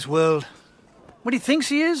man in this world? What he thinks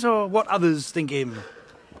he is, or what others think him?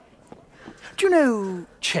 Do you know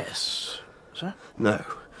chess, sir? No.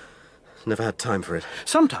 Never had time for it.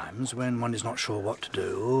 Sometimes, when one is not sure what to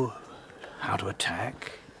do, how to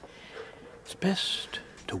attack, it's best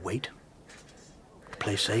to wait.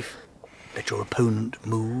 Play safe. Let your opponent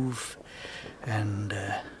move. And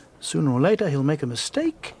sooner or later he'll make a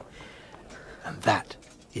mistake. And that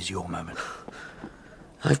is your moment.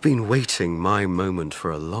 I've been waiting my moment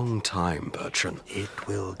for a long time, Bertrand. It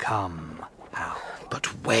will come, Hal. But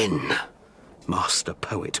when? Master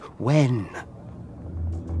poet, when?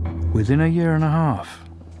 Within a year and a half.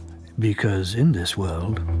 Because in this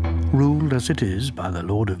world, ruled as it is by the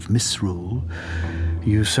Lord of Misrule,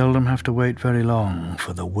 You seldom have to wait very long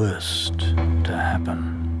for the worst to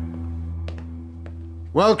happen.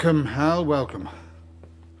 Welcome, Hal, welcome.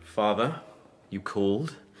 Father, you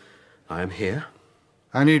called. I am here.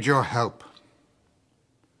 I need your help.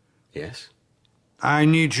 Yes? I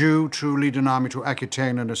need you to lead an army to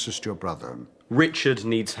Aquitaine and assist your brother. Richard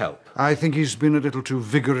needs help. I think he's been a little too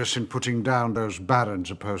vigorous in putting down those barons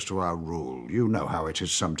opposed to our rule. You know how it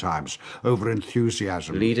is sometimes.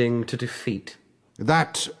 Over-enthusiasm. Leading to defeat.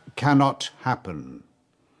 That cannot happen.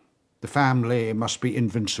 The family must be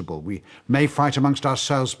invincible. We may fight amongst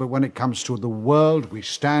ourselves, but when it comes to the world, we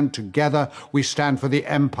stand together. We stand for the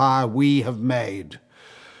empire we have made.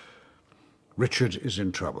 Richard is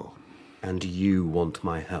in trouble. And you want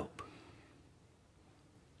my help?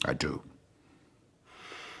 I do.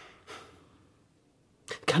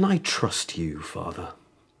 Can I trust you, Father?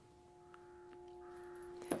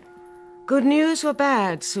 Good news or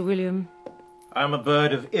bad, Sir William? I'm a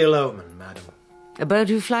bird of ill omen, madam. A bird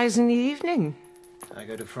who flies in the evening. I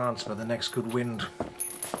go to France by the next good wind.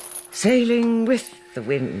 Sailing with the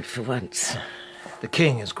wind for once. The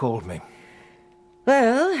king has called me.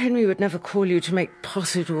 Well, Henry would never call you to make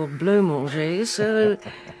posset or blanc-manger, so...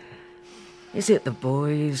 Is it the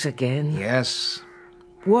boys again? Yes.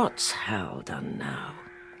 What's Hal done now?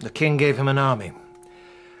 The king gave him an army.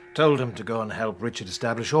 Told him to go and help Richard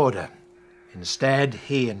establish order. Instead,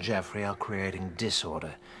 he and Geoffrey are creating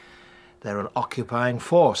disorder. They're an occupying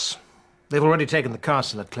force. They've already taken the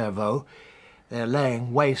castle at Clairvaux. They're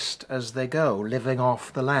laying waste as they go, living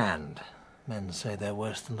off the land. Men say they're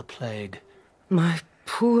worse than the plague. My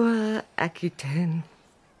poor Aquitaine.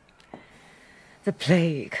 The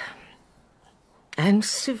plague. And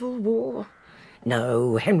civil war.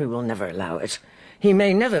 No, Henry will never allow it. He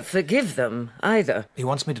may never forgive them, either. He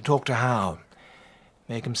wants me to talk to Hal.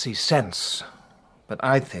 Make him see sense. But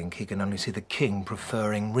I think he can only see the king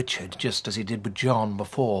preferring Richard, just as he did with John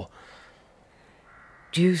before.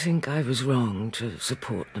 Do you think I was wrong to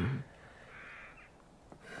support them?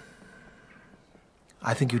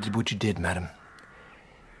 I think you did what you did, madam.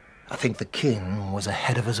 I think the king was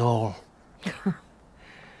ahead of us all.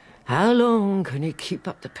 How long can he keep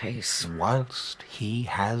up the pace? Whilst he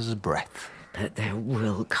has breath. But there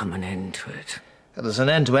will come an end to it. There's an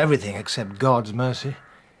end to everything except God's mercy.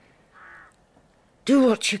 Do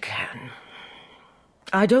what you can.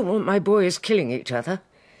 I don't want my boys killing each other.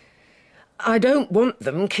 I don't want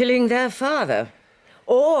them killing their father.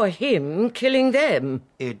 Or him killing them.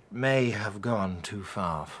 It may have gone too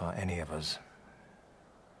far for any of us.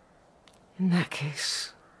 In that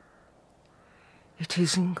case, it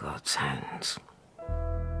is in God's hands.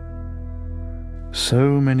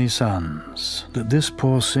 So many sons that this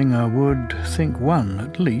poor singer would think one,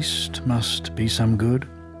 at least, must be some good.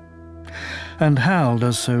 And Hal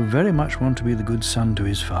does so very much want to be the good son to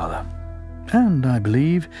his father. And I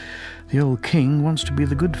believe the old king wants to be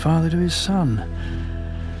the good father to his son.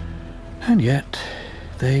 And yet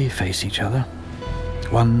they face each other.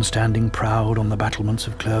 One standing proud on the battlements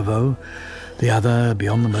of Clairvaux, the other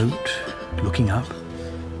beyond the moat, looking up.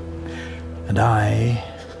 And I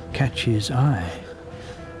catch his eye.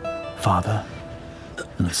 Father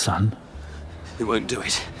and son. He won't do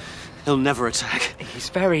it. He'll never attack. He's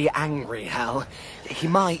very angry, Hal. He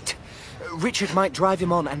might. Richard might drive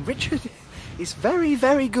him on, and Richard is very,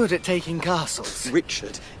 very good at taking castles.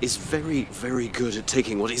 Richard is very, very good at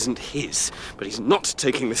taking what isn't his, but he's not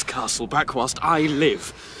taking this castle back whilst I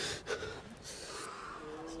live.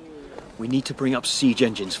 We need to bring up siege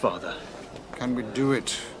engines, Father. Can we do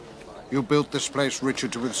it? You built this place,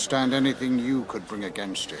 Richard, to withstand anything you could bring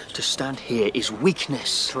against it. To stand here is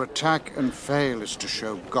weakness. To attack and fail is to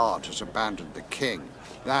show God has abandoned the king.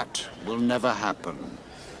 That will never happen.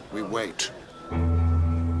 We wait.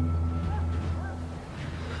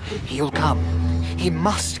 He'll come. He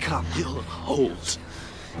must come. He'll hold.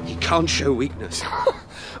 He can't show weakness.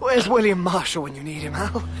 Where's William Marshall when you need him,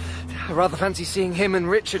 Hal? I rather fancy seeing him and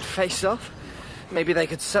Richard face off. Maybe they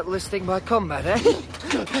could settle this thing by combat,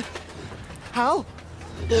 eh? Hal?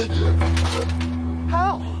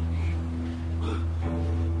 Hal?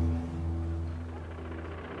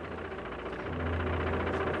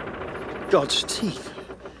 God's teeth.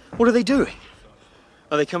 What are they doing?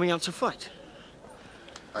 Are they coming out to fight?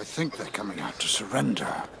 I think they're coming out to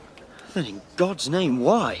surrender. Then in God's name,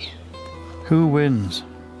 why? Who wins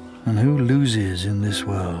and who loses in this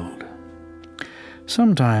world?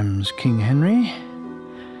 Sometimes King Henry,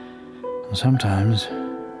 and sometimes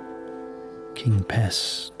King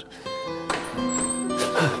Pest.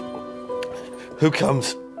 Who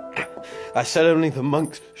comes? I said only the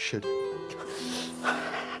monks should.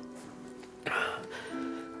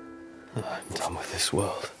 Oh, I'm done with this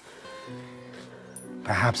world.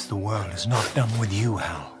 Perhaps the world is not done with you,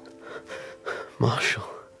 Hal. Marshal,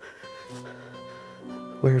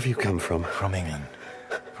 where have you come from? From England.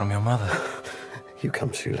 From your mother. You come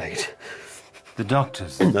too late. The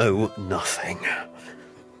doctors... No, nothing.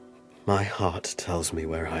 My heart tells me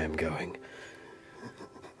where I am going.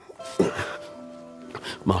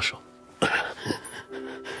 Marshal, I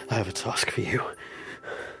have a task for you.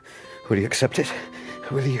 Will you accept it?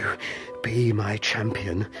 Will you be my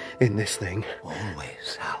champion in this thing?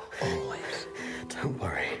 Always, Hal, always. Don't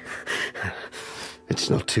worry. It's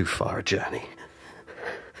not too far a journey.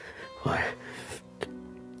 Why,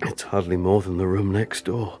 it's hardly more than the room next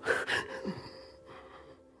door.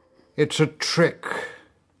 It's a trick,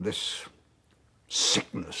 this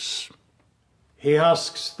sickness. He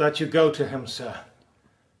asks that you go to him, sir.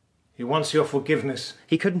 He wants your forgiveness.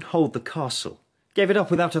 He couldn't hold the castle. Gave it up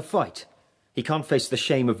without a fight. He can't face the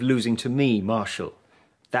shame of losing to me, Marshal.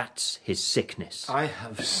 That's his sickness. I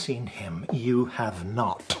have seen him. You have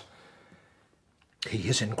not. He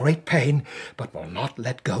is in great pain, but will not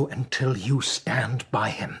let go until you stand by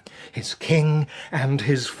him, his king and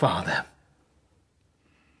his father.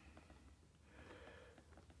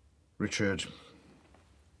 Richard,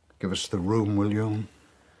 give us the room, will you?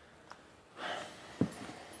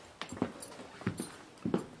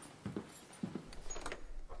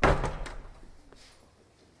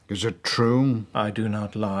 Is it true? I do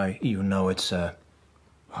not lie. You know it, sir.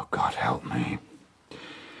 Oh, God help me.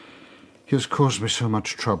 He has caused me so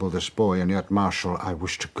much trouble, this boy, and yet, Marshal, I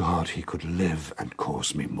wish to God he could live and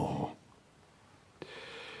cause me more.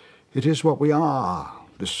 It is what we are,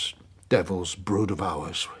 this devil's brood of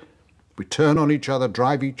ours. We turn on each other,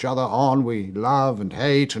 drive each other on. We love and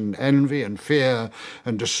hate and envy and fear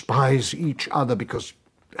and despise each other because...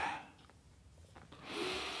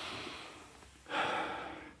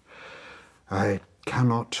 I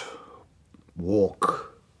cannot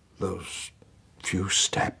walk those few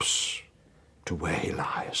steps to where he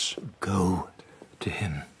lies. Go to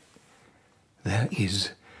him. There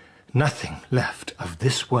is nothing left of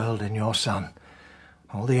this world in your son.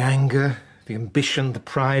 All the anger, the ambition, the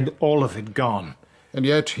pride, all of it gone. And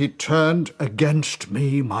yet he turned against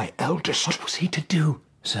me, my eldest. What was he to do,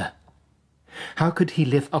 sir? How could he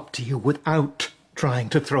live up to you without trying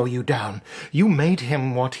to throw you down? You made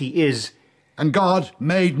him what he is. And God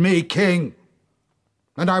made me king.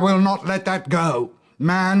 And I will not let that go.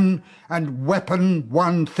 Man and weapon,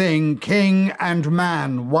 one thing. King and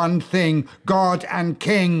man, one thing. God and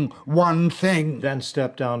king, one thing. Then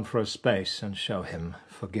step down for a space and show him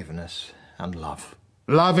forgiveness and love.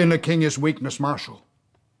 Love in a king is weakness, Marshal.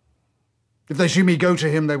 If they see me go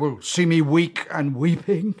to him, they will see me weak and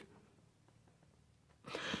weeping.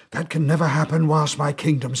 That can never happen whilst my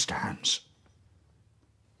kingdom stands.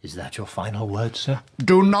 Is that your final word, sir?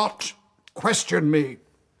 Do not question me.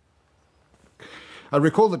 I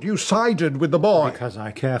recall that you sided with the boy. Because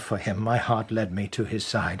I care for him, my heart led me to his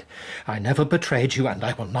side. I never betrayed you, and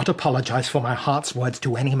I will not apologize for my heart's words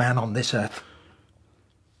to any man on this earth.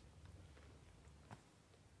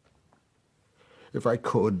 If I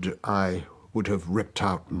could, I would have ripped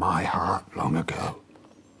out my heart long ago.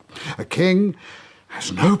 A king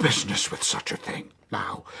has no business with such a thing.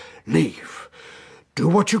 Now, leave. Do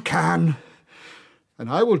what you can, and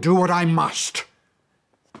I will do what I must.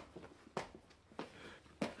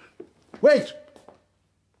 Wait!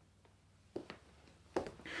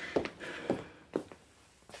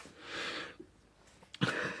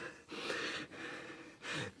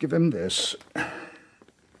 Give him this.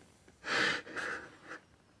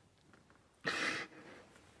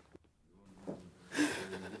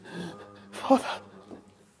 Father,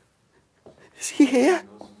 is he here?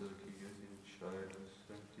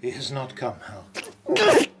 He has not come, Hal.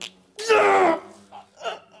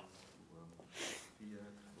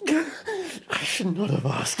 I should not have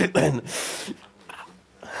asked it then.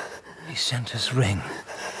 He sent his ring,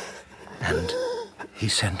 and he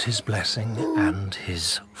sent his blessing and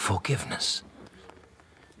his forgiveness.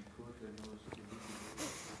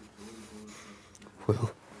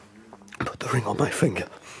 Will put the ring on my finger.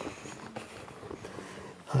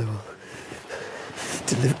 I will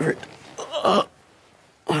deliver it.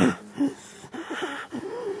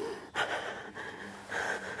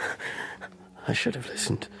 I should have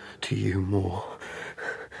listened to you more,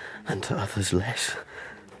 and to others less.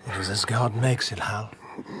 It is as God makes it, Hal.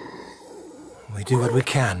 We do what we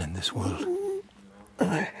can in this world.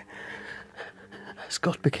 As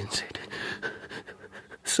God begins it,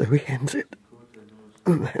 so he ends it.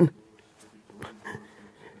 And then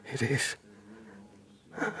it is.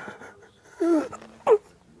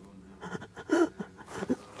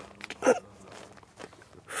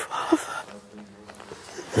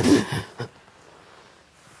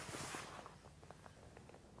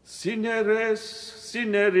 cineres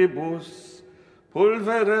cineribus,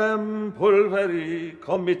 pulverem pulveri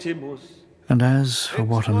committimus. And as for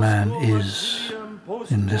what a man is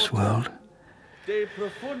in this world,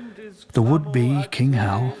 the would-be King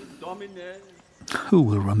Hal, who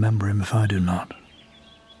will remember him if I do not?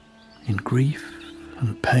 In grief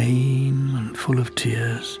and pain and full of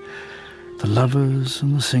tears, the lovers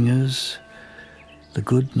and the singers, the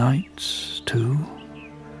good knights too,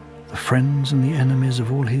 the friends and the enemies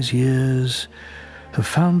of all his years, have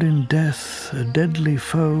found in death a deadly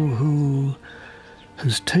foe who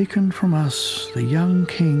has taken from us the young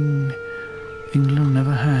king England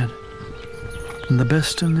never had. And the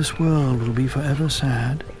best in this world will be forever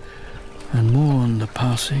sad and mourn the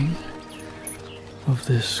passing of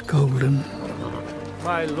this golden...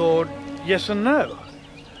 My lord, yes and no.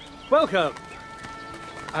 Welcome.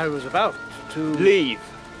 I was about to... Leave.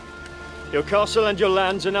 Your castle and your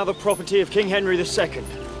lands are now the property of King Henry II.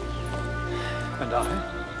 And I?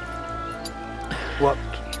 What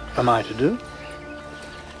am I to do?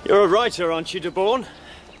 You're a writer, aren't you, de Bourne?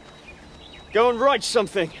 Go and write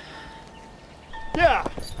something. Yeah!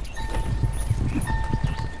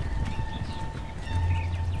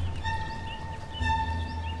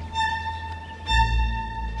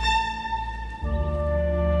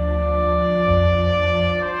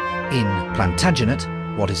 In Plantagenet,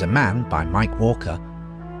 What is a Man by Mike Walker,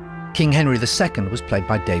 King Henry II was played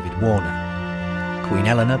by David Warner, Queen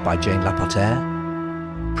Eleanor by Jane Lapotaire,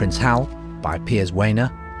 Prince Hal by Piers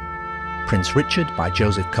Wayner, Prince Richard by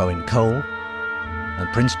Joseph Cohen Cole, and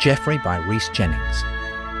Prince Geoffrey by Rhys Jennings.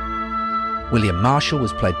 William Marshall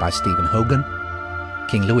was played by Stephen Hogan,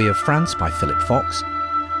 King Louis of France by Philip Fox,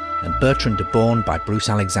 and Bertrand de Born by Bruce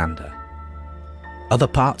Alexander. Other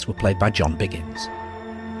parts were played by John Biggins.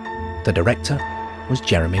 The director was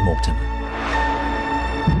Jeremy Mortimer.